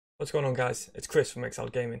What's going on, guys? It's Chris from Excel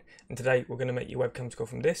Gaming, and today we're going to make your webcams go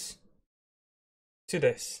from this to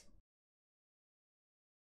this.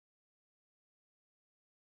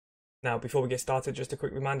 Now, before we get started, just a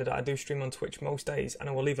quick reminder that I do stream on Twitch most days, and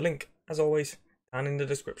I will leave a link, as always, down in the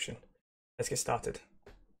description. Let's get started.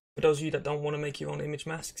 For those of you that don't want to make your own image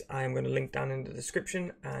masks, I am going to link down in the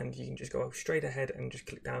description, and you can just go straight ahead and just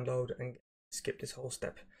click download and skip this whole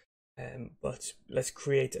step. But let's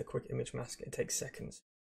create a quick image mask. It takes seconds.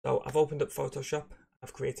 So I've opened up Photoshop.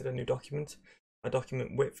 I've created a new document. My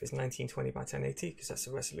document width is 1920 by 1080 because that's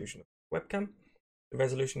the resolution of the webcam. The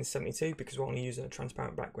resolution is 72 because we're only using a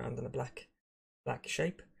transparent background and a black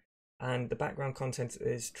shape. And the background content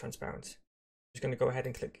is transparent. I'm just going to go ahead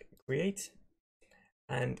and click create.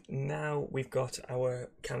 And now we've got our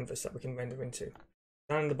canvas that we can render into.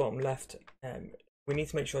 Down in the bottom left, we need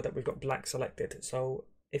to make sure that we've got black selected. So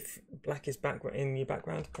if black is in your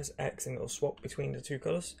background, press X and it'll swap between the two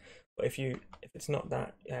colors. But if it's not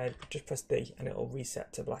that, just press D and it'll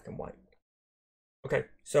reset to black and white. Okay,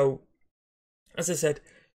 so as I said,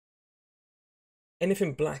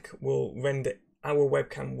 anything black will render, our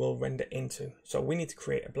webcam will render into. So we need to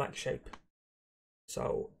create a black shape.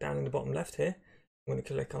 So down in the bottom left here, I'm going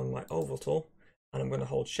to click on my oval tool and I'm going to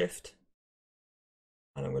hold shift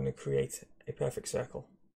and I'm going to create a perfect circle.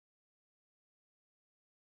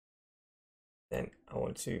 Then I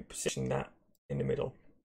want to position that in the middle.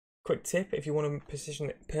 Quick tip, if you want to position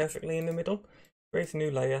it perfectly in the middle, create a new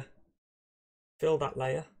layer, fill that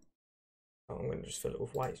layer. Oh, I'm going to just fill it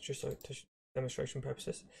with white just so for demonstration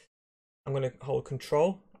purposes. I'm going to hold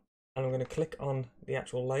Control and I'm going to click on the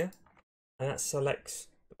actual layer and that selects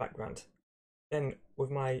the background. Then with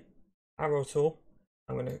my arrow tool,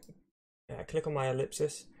 I'm going to click on my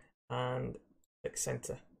ellipsis and click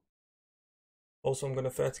center. Also, I'm going to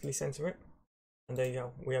vertically center it. And there you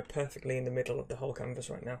go, we are perfectly in the middle of the whole canvas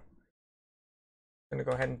right now. I'm going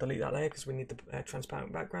to go ahead and delete that layer because we need the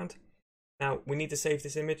transparent background. Now we need to save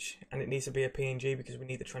this image and it needs to be a PNG because we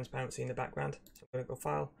need the transparency in the background. So I'm going to go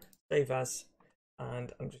File, Save As,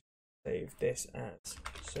 and I'm just going to save this as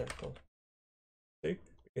Circle 2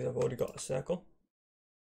 because I've already got a circle.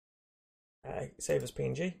 Save as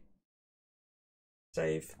PNG,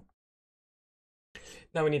 save.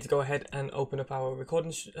 Now we need to go ahead and open up our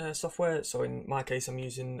recording software. So in my case, I'm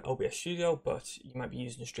using OBS Studio, but you might be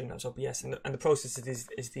using Streamlabs OBS, and the process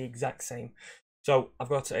is the exact same. So I've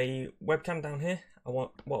got a webcam down here.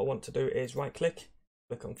 What I want to do is right click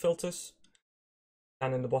on filters,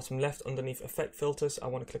 and in the bottom left underneath effect filters, I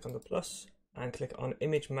want to click on the plus and click on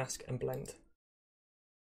image mask and blend.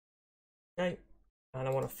 Okay, and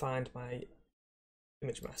I want to find my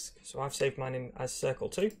image mask. So I've saved mine in as Circle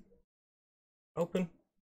 2. Open.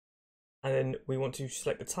 And then we want to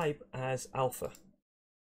select the type as alpha.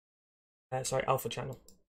 Alpha channel.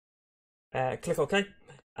 Click OK,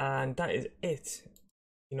 and that is it.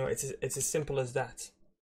 You know, it's as simple as that.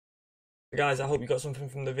 Guys, I hope you got something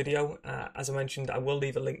from the video. As I mentioned, I will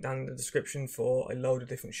leave a link down in the description for a load of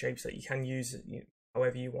different shapes that you can use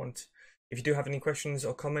however you want. If you do have any questions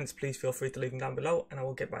or comments, please feel free to leave them down below, and I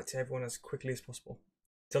will get back to everyone as quickly as possible.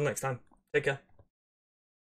 Till next time, take care.